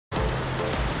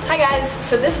Hi guys,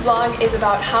 so this vlog is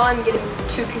about how I'm getting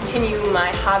to continue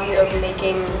my hobby of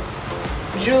making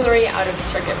jewelry out of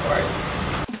circuit boards.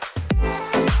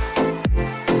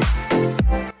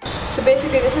 So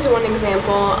basically this is one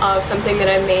example of something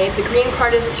that I made. The green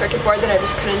part is a circuit board that I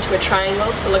just cut into a triangle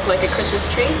to look like a Christmas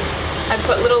tree. I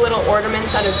put little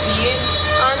ornaments out of beads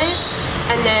on it,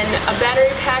 and then a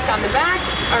battery pack on the back,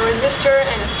 a resistor,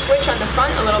 and a switch on the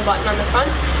front, a little button on the front,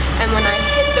 and when I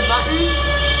hit the button,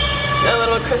 the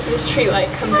little Christmas tree light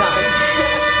comes on.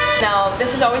 Now,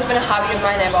 this has always been a hobby of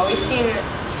mine. I've always seen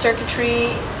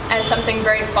circuitry as something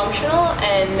very functional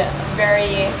and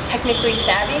very technically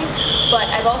savvy, but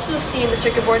I've also seen the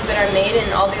circuit boards that are made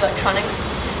and all the electronics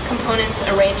components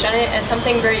arranged on it as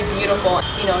something very beautiful.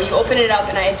 You know, you open it up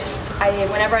and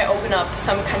whenever I open up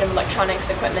some kind of electronics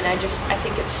equipment, I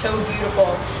think it's so beautiful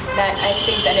that I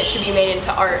think that it should be made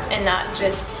into art and not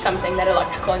just something that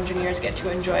electrical engineers get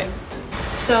to enjoy.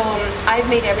 So I've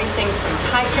made everything from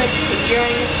tie clips to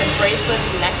earrings to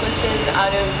bracelets and necklaces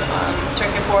out of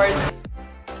circuit boards.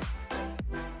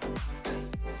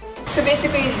 So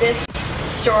basically this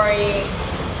story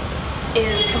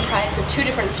is comprised of two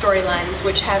different storylines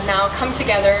which have now come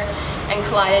together and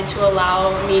collided to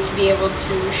allow me to be able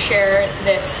to share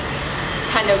this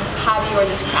kind of hobby or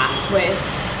this craft with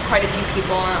quite a few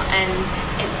people, and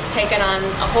it's taken on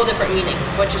a whole different meaning,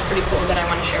 which is pretty cool, that I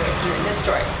want to share with you in this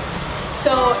story.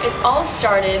 So it all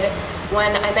started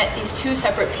when I met these two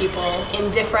separate people in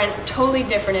totally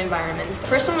different environments. The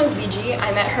first one was VG.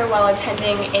 I met her while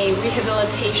attending a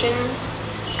rehabilitation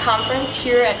conference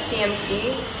here at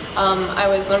CMC. I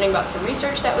was learning about some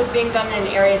research that was being done in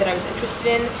an area that I was interested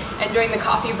in, and during the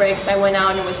coffee breaks I went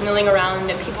out and was milling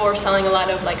around, and people were selling a lot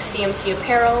of like CMC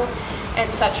apparel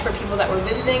and such for people that were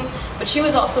visiting, but she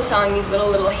was also selling these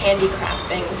little handicraft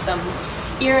things, some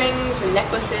earrings and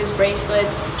necklaces,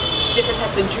 bracelets, different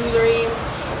types of jewelry,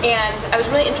 and I was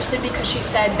really interested because she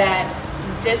said that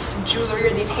this jewelry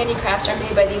or these handicrafts are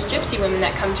made by these gypsy women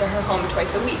that come to her home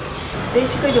twice a week.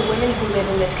 Basically, the women who live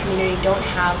in this community don't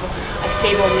have a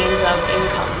stable means of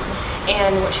income,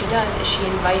 and what she does is she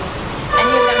invites any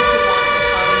of them who want to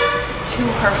come to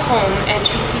her home, and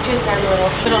she teaches them little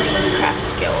handicraft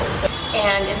skills.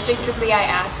 And instinctively I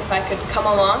asked if I could come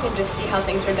along and just see how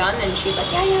things are done, and she's like,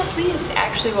 yeah, please.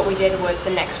 Actually what we did was the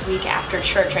next week after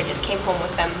church I just came home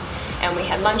with them and we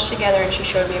had lunch together, and she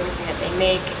showed me everything that they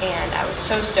make, and I was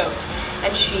so stoked.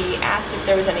 And she asked if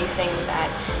there was anything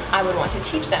that I would want to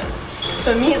teach them.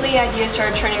 So immediately ideas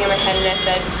started turning in my head, and I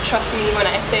said, trust me when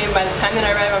I say by the time that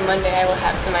I arrive on Monday I will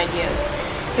have some ideas.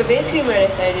 So basically what I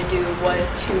decided to do was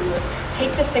to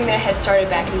take this thing that I had started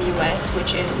back in the US,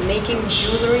 which is making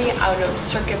jewelry out of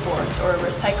circuit boards or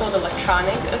recycled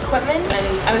electronic equipment.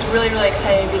 And I was really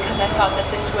excited because I thought that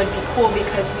this would be cool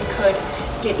because we could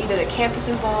get either the campus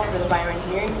involved or the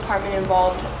bioengineering department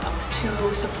involved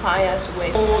to supply us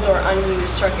with old or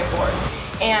unused circuit boards.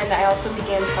 And I also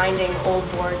began finding old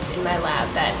boards in my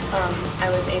lab that I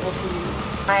was able to use.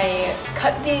 I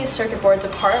cut these circuit boards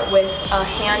apart with a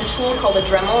hand tool called a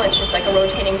Dremel. It's just like a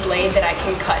rotating blade that I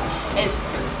can cut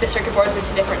the circuit boards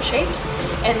into different shapes,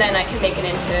 and then I can make it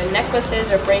into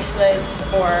necklaces or bracelets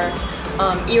or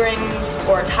earrings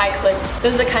or tie clips.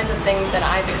 Those are the kinds of things that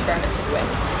I've experimented with.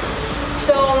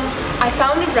 So I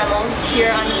found a Dremel here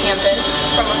on campus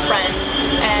from a friend,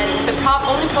 and the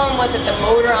only problem was that the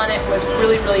motor on it was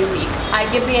really weak. I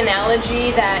give the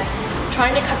analogy that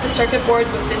trying to cut the circuit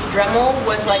boards with this Dremel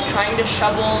was like trying to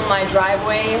shovel my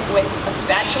driveway with a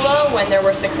spatula when there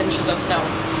were 6 inches of snow.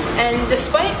 And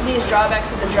despite these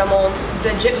drawbacks of the Dremel,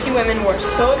 the Gypsy women were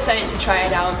so excited to try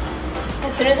it out.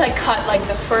 As soon as I cut like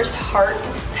the first heart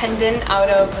pendant out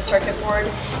of a circuit board,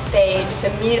 they just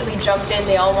immediately jumped in.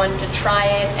 They all wanted to try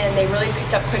it, and they really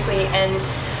picked up quickly, and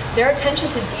their attention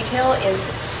to detail is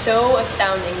so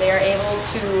astounding. They are able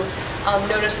to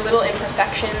notice little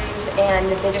imperfections,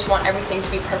 and they just want everything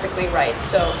to be perfectly right.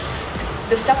 So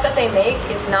the stuff that they make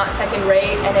is not second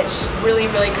rate, and it's really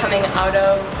coming out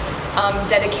of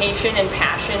dedication and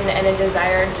passion and a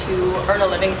desire to earn a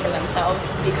living for themselves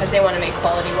because they want to make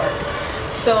quality work.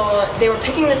 So they were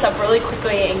picking this up really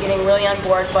quickly and getting really on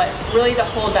board, but really the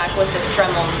holdback was this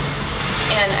Dremel.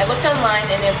 And I looked online,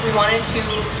 and if we wanted to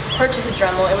purchase a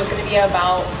Dremel, it was going to be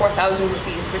about 4,000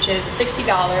 rupees, which is $60,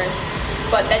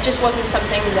 but that just wasn't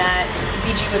something that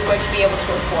VG was going to be able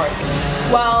to afford.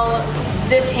 While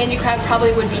this handicraft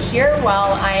probably would be here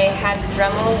while I had the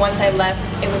Dremel, once I left,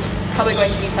 it was probably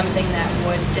going to be something that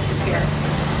would disappear.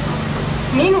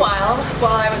 Meanwhile,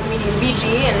 while I was meeting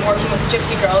VG and working with the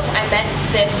Gypsy girls, I met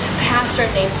this pastor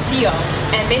named Theo.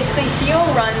 And basically Theo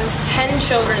runs 10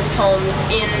 children's homes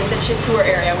in the Chittoor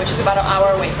area, which is about an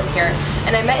hour away from here.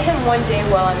 And I met him one day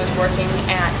while I was working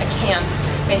at a camp,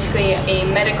 basically a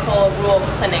medical rural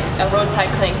clinic, a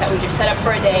roadside clinic that we just set up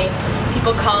for a day.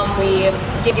 People come, we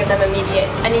give them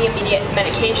any immediate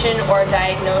medication or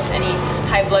diagnose any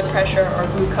high blood pressure or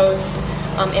glucose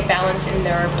imbalance in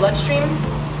their bloodstream,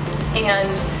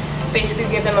 and basically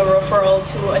give them a referral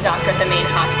to a doctor at the main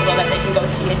hospital that they can go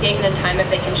see, a date and a time that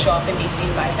they can show up and be seen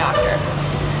by a doctor.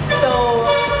 So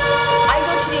I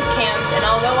go to these camps, and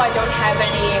although I don't have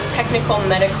any technical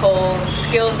medical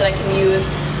skills that I can use,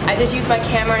 I just use my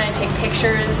camera and I take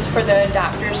pictures for the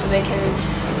doctors so they can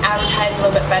advertise a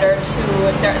little bit better to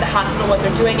the hospital what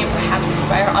they're doing, and perhaps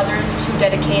inspire others to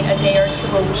dedicate a day or two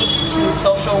a week to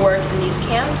social work in these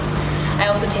camps. I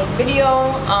also take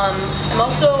video. I'm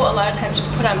also a lot of times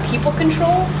just put on people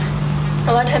control.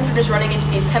 A lot of times we're just running into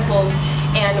these temples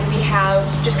and we have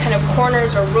just kind of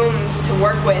corners or rooms to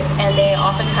work with, and they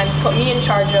oftentimes put me in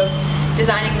charge of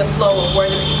designing the flow of where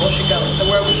the people should go. So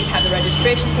where we should have the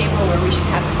registration table, where we should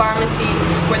have the pharmacy,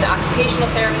 where the occupational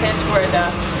therapist, where the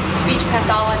speech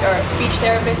pathologist or speech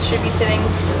therapist should be sitting,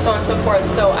 so on and so forth.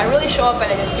 So I really show up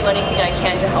and I just do anything I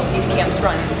can to help these camps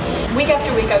run. Week after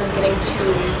week I was getting to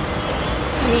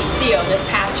meet Theo, this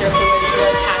pastor who is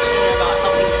really passionate about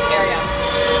helping this area.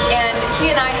 And he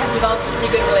and I have developed a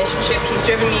pretty good relationship. He's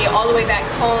driven me all the way back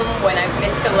home when I've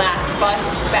missed the last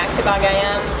bus back to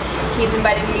Bagayam. He's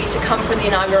invited me to come for the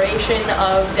inauguration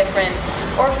of different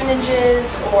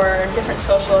orphanages or different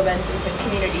social events in his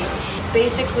community.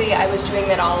 Basically, I was doing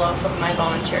that all off of my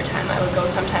volunteer time. I would go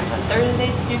sometimes on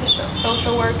Thursdays to do the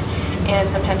social work, and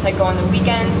sometimes I'd go on the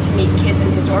weekends to meet kids in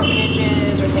his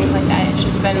orphanages or things like that. It's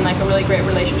just been like a really great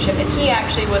relationship. And he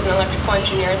actually was an electrical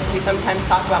engineer, so we sometimes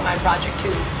talk about my project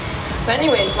too. But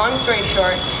anyways, long story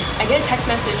short, I get a text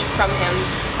message from him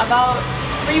about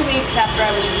 3 weeks after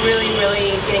I was really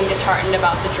getting disheartened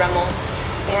about the Dremel.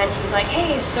 And he's like,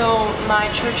 hey, so my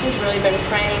church has really been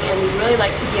praying and we'd really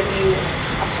like to give you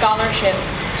a scholarship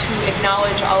to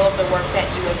acknowledge all of the work that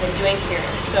you have been doing here.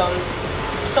 So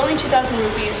it's only 2,000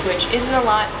 rupees, which isn't a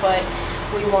lot, but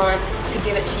we want to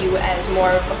give it to you as more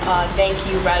of a thank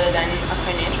you rather than a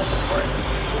financial support.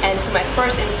 And so my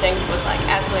first instinct was like,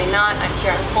 absolutely not. I'm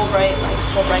here on Fulbright. Like,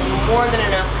 Fulbright more than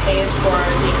enough pays for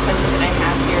the expenses that I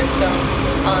have here. So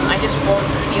I just won't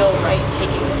feel right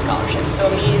taking the scholarship. So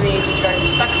immediately, just very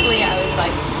respectfully, I was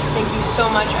like, thank you so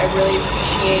much. I really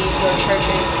appreciate your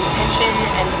church's intention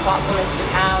and the thoughtfulness you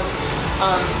have.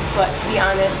 But to be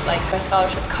honest, like, my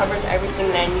scholarship covers everything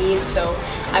that I need, so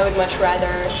I would much rather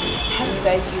have you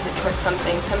guys use it towards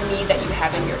something, some need that you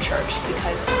have in your church.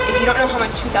 Because if you don't know how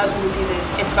much 2,000 rupees is,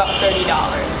 it's about $30.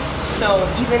 So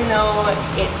even though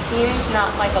it seems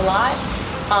not like a lot,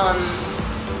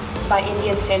 by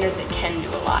Indian standards it can do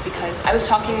a lot. Because I was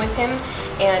talking with him,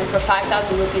 and for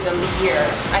 5,000 rupees a year,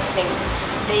 I think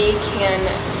they can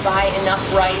buy enough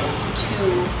rice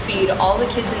to feed all the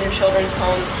kids in their children's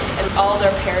home and all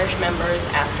their parish members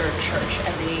after church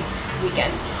every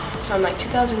weekend. So I'm like,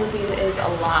 2,000 rupees is a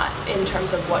lot in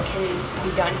terms of what can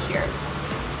be done here.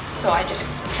 So I just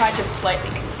tried to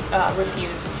politely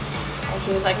refuse. And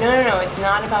he was like, no, it's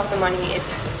not about the money,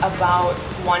 it's about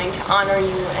wanting to honor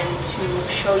you and to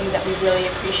show you that we really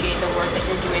appreciate the work that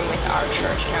you're doing with our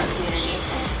church and our community.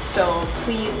 So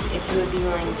please, if you would be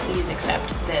willing, please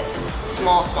accept this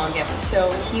small gift.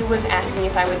 So he was asking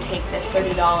if I would take this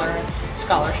 $30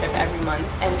 scholarship every month.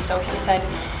 And so he said,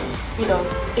 you know,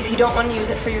 if you don't want to use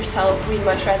it for yourself, we'd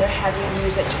much rather have you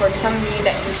use it towards some need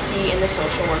that you see in the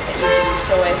social work that you do.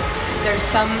 So if there's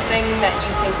something that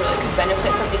you think really could benefit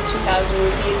from these 2,000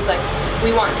 rupees, like,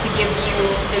 we want to give you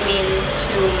the means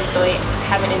to really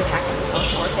have an impact with the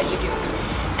social work that you do.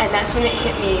 And that's when it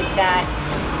hit me that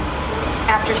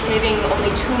after saving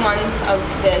only 2 months of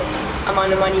this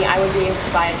amount of money, I would be able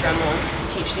to buy a Dremel to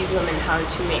teach these women how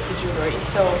to make the jewelry.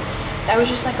 So that was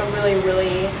just like a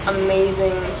really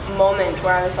amazing moment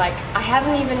where I was like, I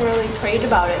haven't even really prayed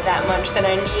about it that much, that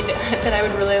I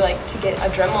would really like to get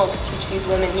a Dremel to teach these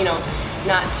women, you know,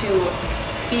 not to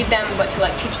feed them, but to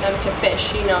like teach them to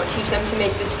fish, you know, teach them to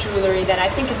make this jewelry that I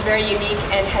think is very unique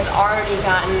and has already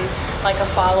gotten like a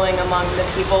following among the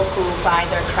people who buy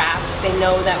their crafts. They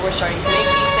know that we're starting to make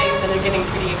these things and they're getting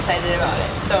pretty excited about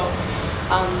it. So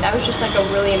that was just like a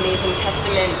really amazing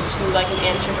testament to like an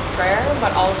answer to prayer,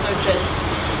 but also just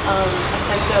a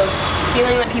sense of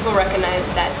feeling that people recognize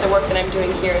that the work that I'm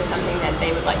doing here is something that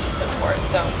they would like to support.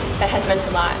 So that has meant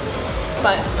a lot.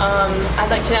 But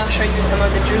I'd like to now show you some of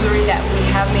the jewelry that we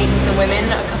have made with the women.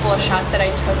 A couple couple of shots that I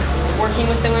took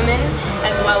working with the women,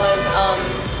 as well as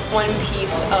one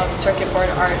piece of circuit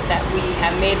board art that we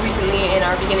have made recently and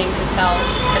are beginning to sell,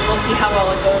 and we'll see how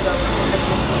well it goes over the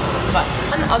Christmas season. But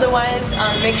otherwise,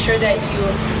 make sure that you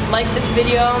like this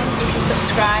video. You can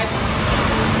subscribe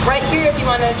right here if you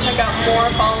want to check out more,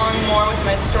 follow along more with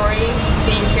my story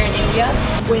being here in India.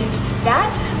 With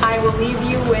that, I will leave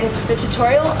you with the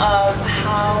tutorial of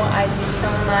how I do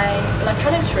some of my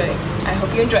electronics drilling. I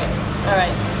hope you enjoy it.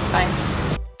 Alright, bye.